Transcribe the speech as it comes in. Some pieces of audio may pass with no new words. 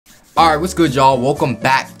Alright, what's good, y'all? Welcome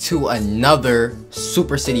back to another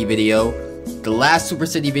Super City video. The last Super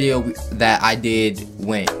City video that I did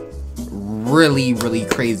went really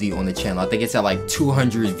crazy on the channel. I think it's at like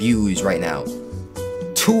 200 views right now.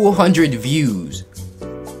 200 views.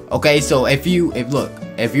 Okay, so if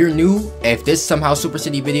you're new, if this somehow Super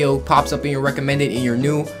City video pops up in your recommended and you're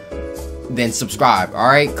new, then subscribe,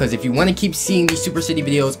 alright? Because if you want to keep seeing these Super City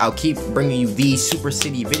videos, I'll keep bringing you these Super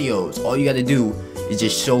City videos. All you gotta do is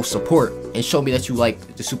just show support and show me that you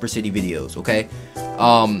like the Super City videos, okay?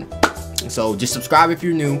 So just subscribe if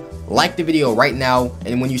you're new, like the video right now,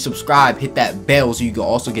 and when you subscribe, hit that bell so you can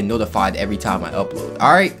also get notified every time I upload,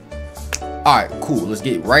 alright? Alright, cool, let's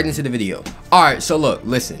get right into the video. Alright, so look,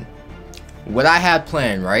 listen. What I had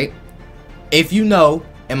planned, right? If you know,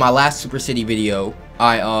 in my last Super City video,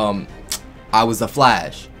 I was a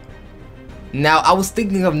Flash. Now, I was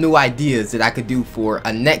thinking of new ideas that I could do for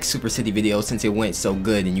a next Super City video since it went so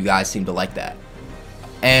good and you guys seem to like that.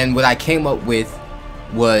 And what I came up with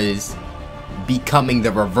was becoming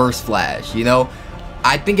the Reverse Flash, you know?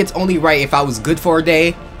 I think it's only right if I was good for a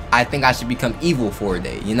day, I think I should become evil for a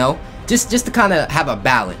day, you know? Just to kind of have a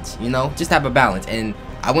balance, you know? Just have a balance. And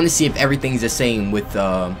I want to see if everything's the same with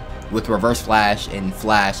Reverse Flash and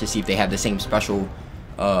Flash, to see if they have the same special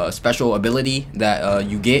ability that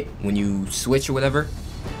you get when you switch or whatever.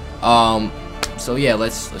 So yeah,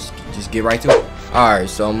 let's just get right to it. Alright,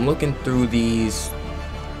 so I'm looking through these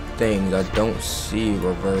things. I don't see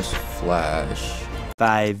Reverse Flash.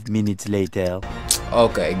 5 minutes later.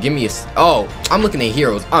 Okay, give me a... Oh, I'm looking at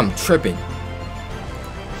heroes. I'm tripping.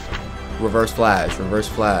 Reverse Flash, Reverse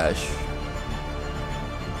Flash.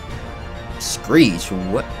 Screech,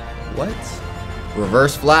 what?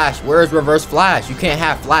 Reverse Flash, where's Reverse Flash? You can't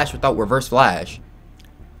have Flash without Reverse Flash.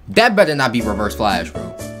 That better not be Reverse Flash,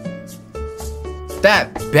 bro.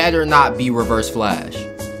 That better not be Reverse Flash.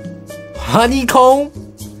 Honeycomb?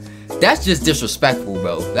 That's just disrespectful,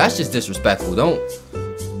 bro. That's just disrespectful.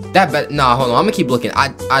 Nah, hold on, I'm gonna keep looking.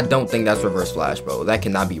 I don't think that's Reverse Flash, bro. That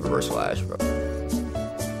cannot be Reverse Flash, bro.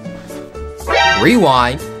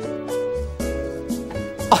 Rewind.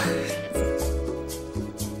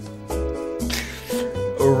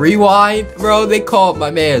 Rewind, bro. They called my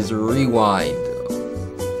man's Rewind.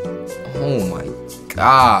 Oh my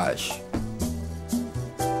gosh.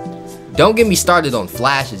 Don't get me started on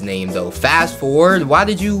Flash's name though. Fast forward. Why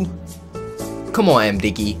did you? Come on, M.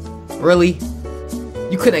 Dickey. Really?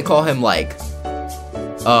 You couldn't call him like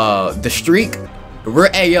the Streak?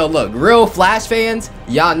 Hey yo, look, real Flash fans,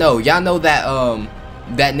 y'all know that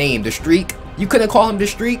that name, the Streak. You couldn't call him the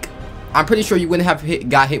Streak. I'm pretty sure you wouldn't have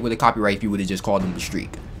got hit with a copyright if you would have just called him the Streak.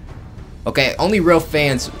 Okay, only real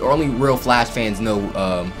fans or only real Flash fans know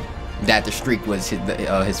that the Streak was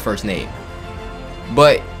his first name.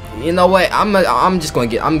 But you know what? I'm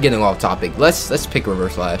getting off topic. Let's pick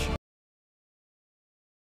Reverse Flash.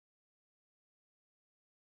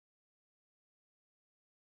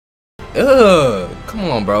 Ugh,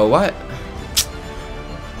 come on, bro. What?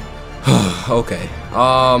 Okay.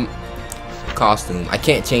 Costume. I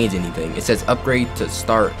can't change anything. It says upgrade to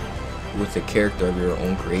start with the character of your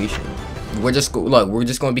own creation. We're just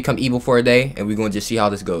gonna become evil for a day, and we're gonna just see how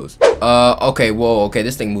this goes. Okay, whoa, okay,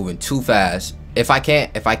 this thing moving too fast. If I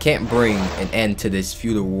can't bring an end to this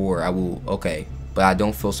feudal war, I will. Okay, but I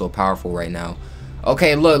don't feel so powerful right now.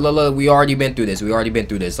 Okay, look, we already been through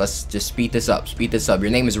this. Let's just speed this up.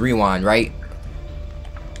 Your name is Rewind, right?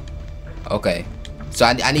 Okay, so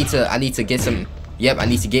I need to get some. Yep, I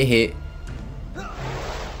need to get hit.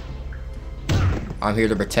 I'm here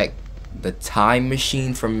to protect the time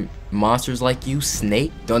machine from monsters like you,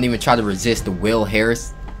 Snake. Don't even try to resist the Will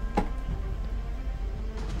Harris.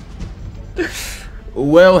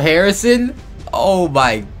 Will Harrison? Oh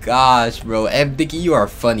my gosh, bro. M. Dickey, you are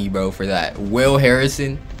funny, bro, for that. Will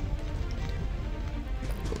Harrison.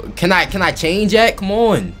 Can I change yet? Come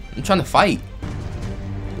on. I'm trying to fight.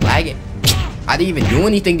 Lagging. I didn't even do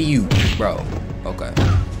anything to you, bro. Okay.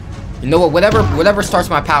 You know what? Whatever starts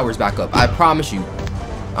my powers back up. I promise you.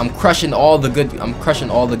 I'm crushing all the good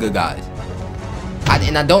guys.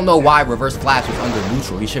 And I don't know why Reverse Flash was under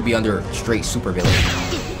neutral. He should be under straight super villain.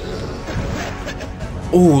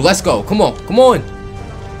 Ooh, let's go. Come on.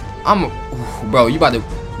 Bro,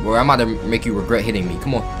 I'm about to make you regret hitting me.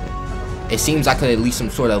 Come on. It seems I could at least some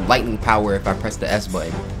sort of lightning power if I press the S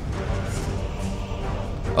button.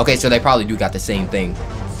 Okay, so they probably do got the same thing.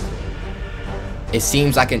 It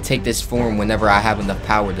seems I can take this form whenever I have enough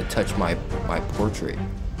power to touch my portrait.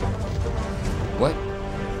 What?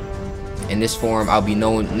 In this form, I'll be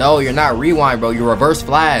known. No, you're not Rewind, bro. You're Reverse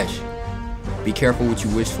Flash. Be careful what you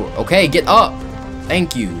wish for. Okay, get up.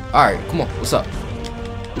 Thank you. Alright, come on. What's up?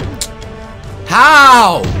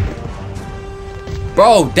 How?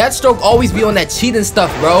 Bro, Deathstroke always be on that cheating stuff,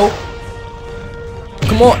 bro.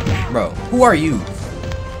 Come on. Bro, who are you?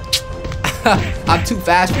 I'm too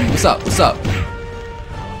fast for you. What's up? What's up?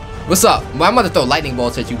 What's up? Well, I'm about to throw lightning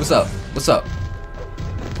bolts at you. What's up? What's up?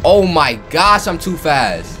 Oh my gosh, I'm too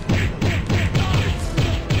fast.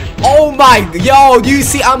 Oh my, yo, do you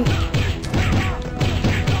see?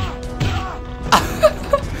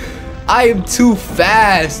 I am too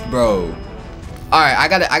fast, bro. Alright, I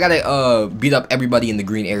gotta beat up everybody in the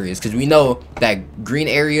green areas, because we know that green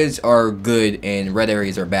areas are good and red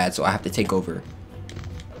areas are bad, so I have to take over.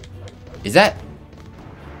 Is that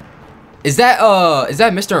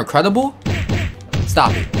Mr. Incredible?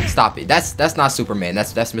 Stop it. Stop it. That's not Superman.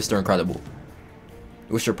 That's Mr. Incredible.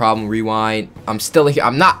 What's your problem? Rewind. I'm still here.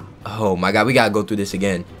 I'm not. Oh my god, we gotta go through this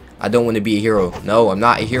again. I don't want to be a hero. No, I'm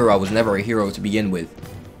not a hero. I was never a hero to begin with.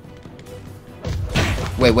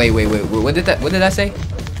 Wait. What did I say?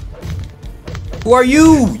 Who are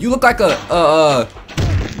you? You look like an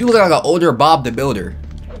older Bob the Builder.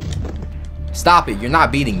 Stop it. You're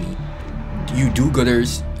not beating me. You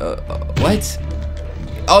do-gooders. What?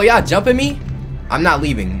 Oh, yeah, jumping me? I'm not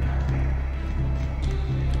leaving.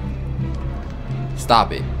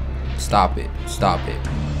 Stop it. Stop it. Stop it.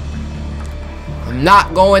 I'm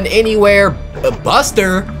not going anywhere.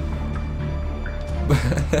 Buster.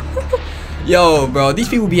 Yo, bro, these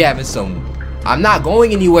people be having some... I'm not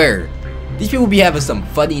going anywhere. These people be having some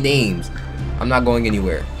funny names. I'm not going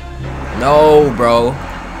anywhere. No, bro.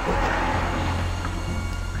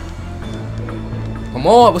 Come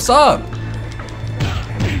on, what's up?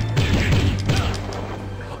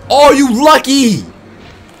 Oh, you lucky!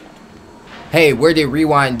 Hey, where did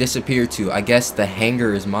Rewind disappear to? I guess the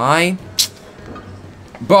hangar is mine?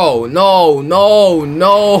 Bro, no.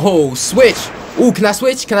 Switch. Ooh, can I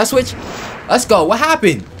switch? Can I switch? Let's go. What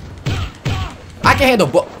happened? I can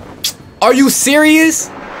handle Are you serious?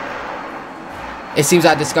 It seems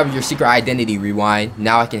I discovered your secret identity, Rewind.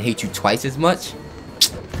 Now I can hate you twice as much.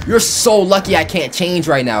 You're so lucky I can't change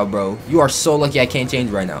right now, bro. You are so lucky I can't change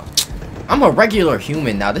right now. I'm a regular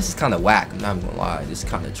human now. This is kind of whack. I'm not even gonna lie. This is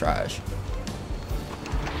kind of trash.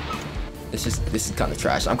 This is kind of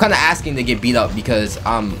trash. I'm kind of asking to get beat up because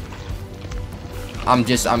I'm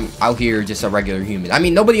out here just a regular human. I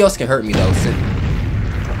mean, nobody else can hurt me though. So.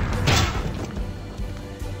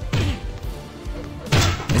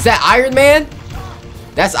 Is that Iron Man?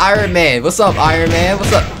 That's Iron Man. What's up, Iron Man?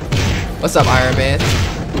 What's up? What's up, Iron Man?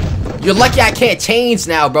 You're lucky I can't change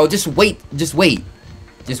now, bro. Just wait. Just wait.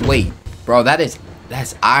 Just wait. Bro, that's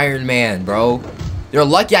Iron Man, bro. You're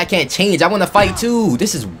lucky I can't change. I want to fight too.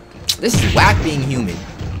 This is whack being human.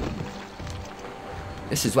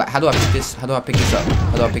 This is whack. How do I pick this? How do I pick this up?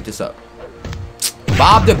 How do I pick this up?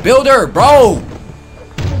 Bob the Builder, bro.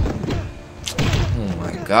 Oh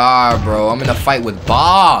my god, bro. I'm in a fight with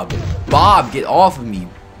Bob. Bob, get off of me.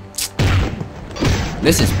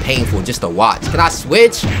 This is painful just to watch. Can I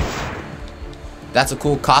switch? That's a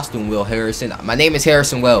cool costume, Will Harrison. My name is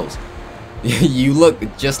Harrison Wells. You look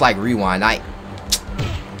just like Rewind.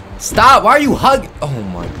 Stop. Why are you hugging? Oh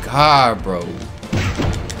my god, bro.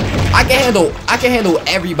 I can handle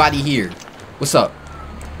everybody here. What's up?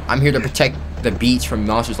 I'm here to protect the beach from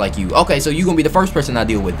monsters like you. Okay, so you gonna be the first person I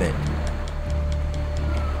deal with then.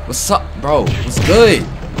 What's up, bro? What's good?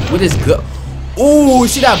 What is good? Ooh,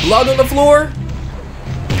 see that blood on the floor?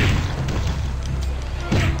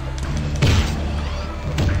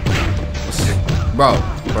 Bro.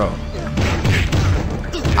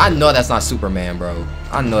 I know that's not Superman, bro.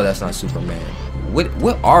 I know that's not Superman.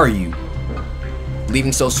 What are you?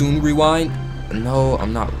 Leaving so soon, Rewind? No,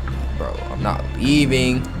 I'm not, bro. I'm not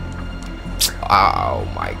leaving. Oh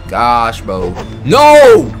my gosh, bro.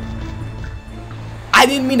 No! I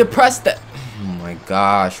didn't mean to press that. Oh my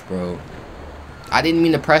gosh, bro. I didn't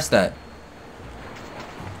mean to press that.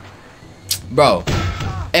 Bro.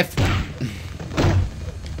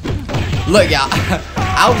 Look, y'all.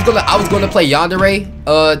 I was gonna play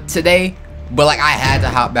Yandere today, but like I had to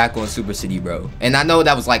hop back on Super City, bro. And I know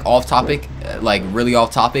that was like off topic, like really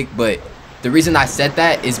off topic, but the reason I said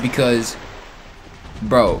that is because,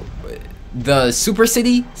 bro, the Super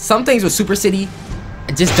City, some things with Super City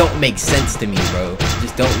just don't make sense to me, bro.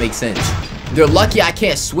 Just don't make sense. They're lucky I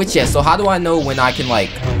can't switch yet, so how do I know when I can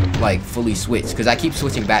like fully switch? Because I keep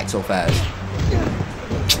switching back so fast.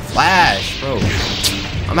 Flash, bro.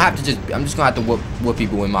 I'm just gonna have to whoop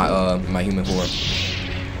people in my my human form.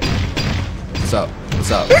 What's up? What's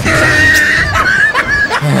up?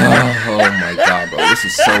 Oh my god, bro. This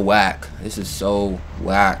is so whack. This is so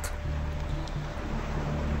whack.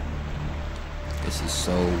 This is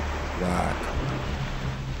so whack.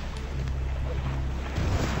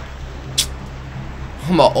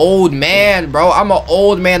 I'm an old man, bro. I'm an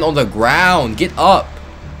old man on the ground. Get up.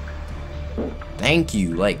 Thank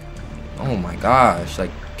you. Like, oh my gosh.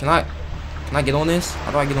 Like, can I get on this?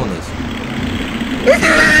 How do I get on this?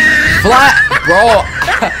 Flash, bro.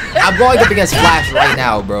 I'm going up against Flash right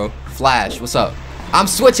now, bro. Flash, what's up? I'm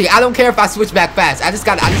switching. I don't care if I switch back fast. I just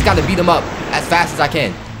gotta beat him up as fast as I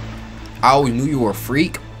can. I always knew you were a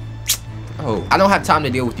freak. Oh, I don't have time to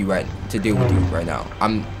deal with you right now.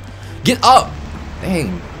 Get up.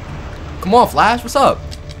 Dang. Come on, Flash. What's up?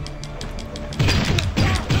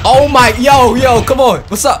 Oh my, yo, come on.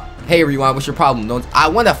 What's up? Hey, Rewind, what's your problem? I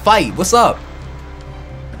want to fight. What's up?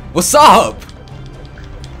 What's up?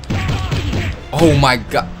 Oh my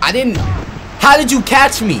god. How did you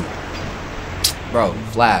catch me? Bro,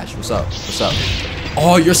 Flash, what's up? What's up?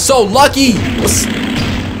 Oh, you're so lucky.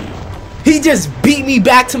 He just beat me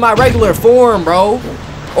back to my regular form, bro.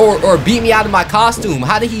 Or beat me out of my costume.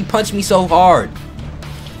 How did he punch me so hard?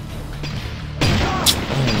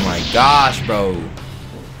 Oh my gosh, bro.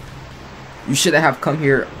 You should have come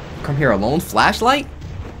here alone. Flashlight?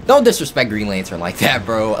 Don't disrespect Green Lantern like that,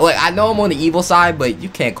 bro. Like, I know I'm on the evil side, but you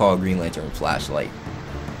can't call Green Lantern Flashlight.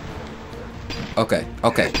 Okay.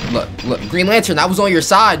 Look, Green Lantern, I was on your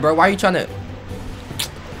side, bro. Why are you trying to...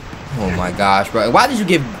 Oh my gosh, bro. Why did you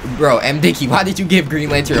give... Bro, Dicky, why did you give Green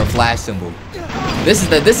Lantern a Flash symbol?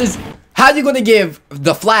 This is... How are you gonna give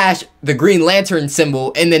the Flash the Green Lantern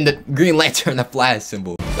symbol and then the Green Lantern the Flash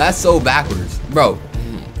symbol? That's so backwards. Bro.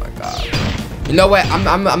 Oh my god. You know what? I'm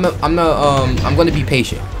gonna be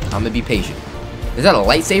patient. I'm gonna be patient. Is that a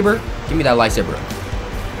lightsaber? Give me that lightsaber.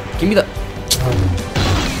 Give me the...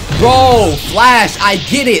 Bro, Flash, I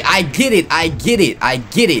get it.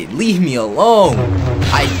 Leave me alone.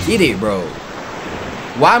 I get it, bro.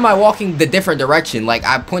 Why am I walking the different direction? Like,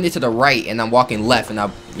 I pointed to the right and I'm walking left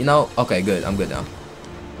and you know? Okay, good. I'm good now.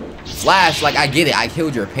 Flash, like, I get it. I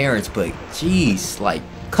killed your parents, but jeez, like,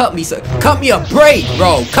 cut me a break,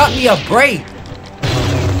 bro. Cut me a break.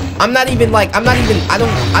 I don't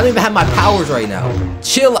even have my powers right now.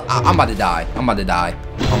 Chill. I'm about to die.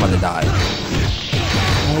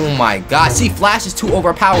 Oh my god. See, Flash is too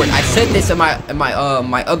overpowered. I said this in my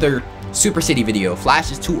other Super City video.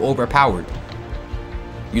 Flash is too overpowered.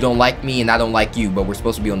 You don't like me and I don't like you, but we're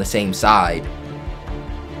supposed to be on the same side.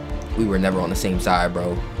 We were never on the same side,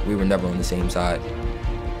 bro. We were never on the same side.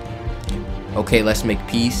 Okay, let's make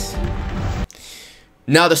peace.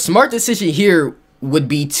 Now, the smart decision here would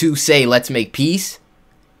be to say, let's make peace.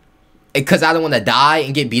 Because I don't want to die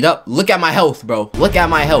and get beat up. Look at my health, bro. Look at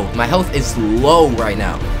my health. My health is low right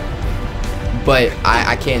now. But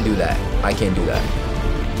I can't do that. I can't do that.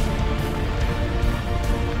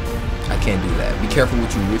 Be careful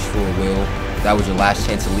what you wish for, Will. That was your last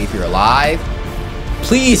chance to leave here alive.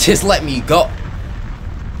 Please just let me go.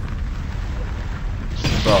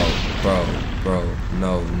 Bro.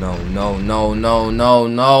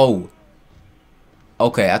 No.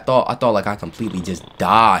 Okay, I thought like I completely just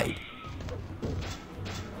died.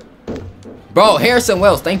 Bro, Harrison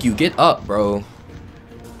Wells, thank you. Get up, bro.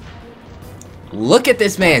 Look at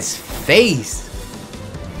this man's face.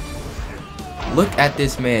 Look at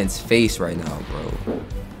this man's face right now, bro.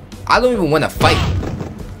 I don't even want to fight.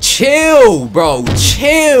 Chill, bro.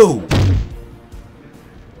 Chill.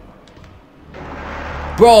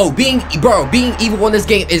 Bro, being evil in this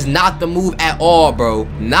game is not the move at all, bro.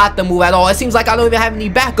 Not the move at all. It seems like I don't even have any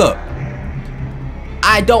backup.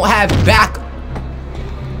 I don't have backup.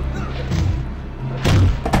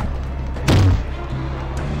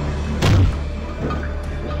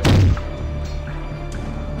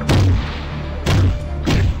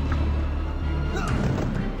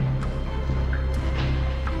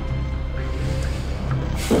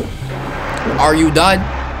 Are you done?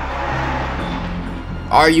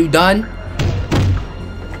 Are you done?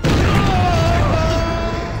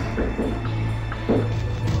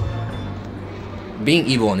 Being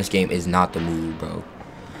evil in this game is not the move, bro.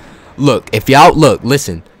 Look,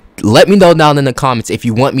 listen. Let me know down in the comments if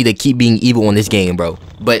you want me to keep being evil in this game, bro.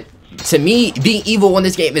 But to me, being evil in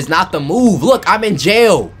this game is not the move. Look, I'm in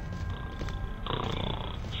jail.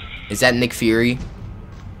 Is that Nick Fury?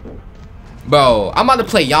 Bro, I'm about to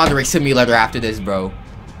play Yandere Simulator after this, bro.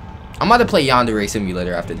 I'm about to play Yandere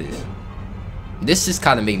Simulator after this. This just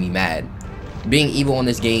kind of made me mad. Being evil in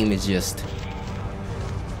this game is just...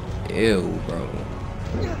 Ew, bro.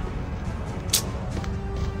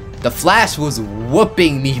 The Flash was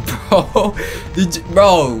whooping me, bro.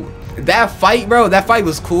 Bro, that fight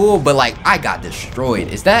was cool, but like, I got destroyed.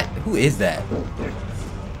 Who is that?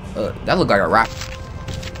 That looked like a rap.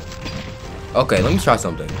 Okay, let me try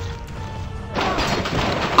something.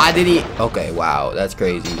 Okay, wow, that's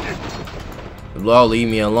crazy. Hello, leave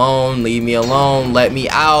me alone. Leave me alone. Let me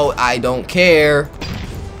out. I don't care.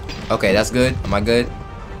 Okay, that's good. Am I good?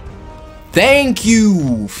 Thank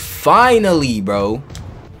you. Finally, bro.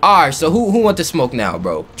 Alright, so who want to smoke now,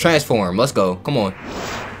 bro? Transform. Let's go. Come on.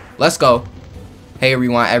 Let's go. Hey,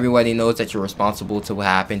 everyone. Everybody knows that you're responsible to what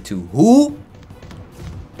happened to who?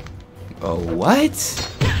 Oh, what?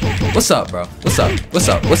 What's up, bro? What's up? What's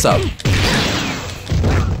up? What's up?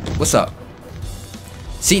 What's up?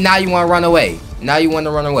 See, now you want to run away. Now you want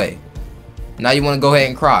to run away. Now you want to go ahead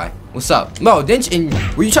and cry. What's up? No, didn't you,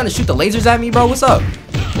 were you trying to shoot the lasers at me, bro? What's up?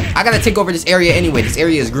 I gotta take over this area anyway. This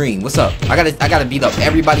area is green. What's up? I gotta beat up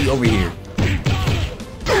everybody over here.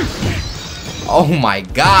 Oh my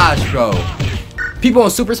gosh, bro. People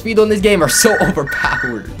on super speed on this game are so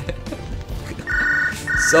overpowered.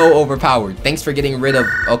 So overpowered. Thanks for getting rid of.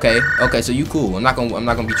 Okay, so you cool. I'm not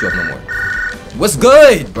gonna beat you up no more. What's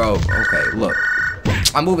good, bro? Okay, look.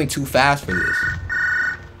 I'm moving too fast for this.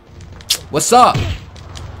 What's up?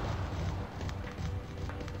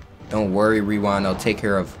 Don't worry, Rewind. I'll take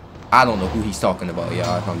care of. I don't know who he's talking about,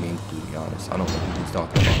 y'all. If I'm being completely honest, I don't know who he's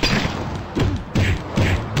talking about.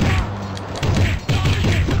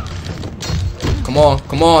 Come on,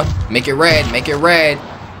 come on. Make it red. Make it red.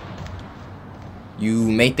 You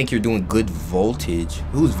may think you're doing good voltage.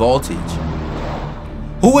 Who's voltage?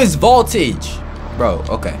 Who is voltage? Bro,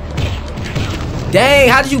 okay. Dang,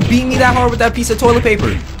 how did you beat me that hard with that piece of toilet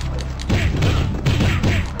paper?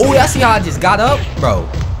 Oh, y'all see how I just got up? Bro.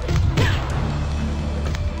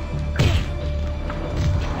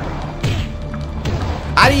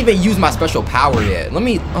 I didn't even use my special power yet. Let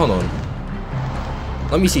me, hold on.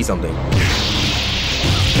 Let me see something.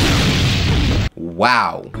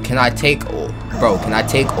 Wow. Can I take, bro, can I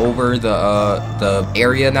take over the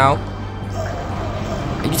area now?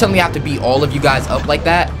 Are you telling me I have to beat all of you guys up like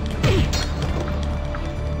that?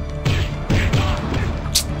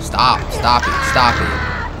 Stop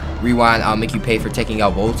it. Rewind, I'll make you pay for taking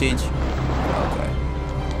out voltage. Okay.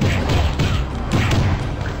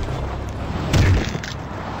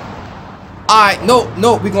 Alright, no,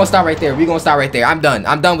 we're gonna stop right there. I'm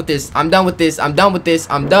done with this. I'm done.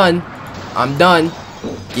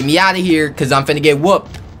 Get me out of here, cause I'm finna get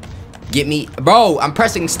whooped. Get me, bro, I'm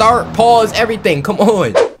pressing start, pause, everything. Come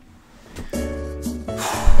on.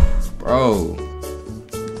 Bro.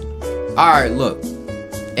 Alright, look.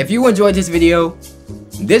 If you enjoyed this video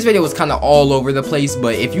was kind of all over the place,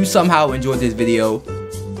 but if you somehow enjoyed this video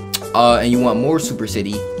and you want more Super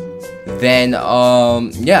City, then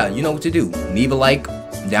yeah, you know what to do. Leave a like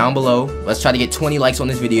down below. Let's try to get 20 likes on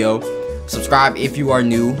this video. Subscribe if you are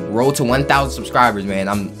new. Roll to 1,000 subscribers, man.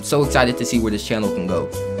 I'm so excited to see where this channel can go.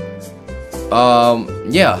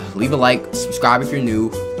 Yeah, leave a like, subscribe if you're new.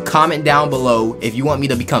 Comment down below if you want me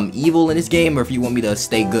to become evil in this game or if you want me to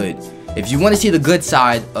stay good. If you want to see the good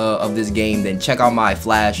side of this game, then check out my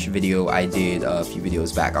Flash video I did a few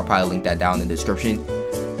videos back. I'll probably link that down in the description.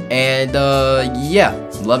 And yeah,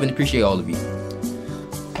 love and appreciate all of you.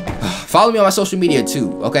 Follow me on my social media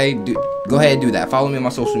too, okay? Go ahead and do that. Follow me on my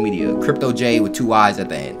social media. KryptoJay with 2 Y's at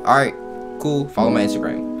the end. Alright, cool. Follow my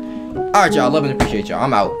Instagram. Alright, y'all. Love and appreciate y'all.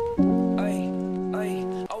 I'm out.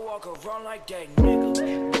 I walk around like that.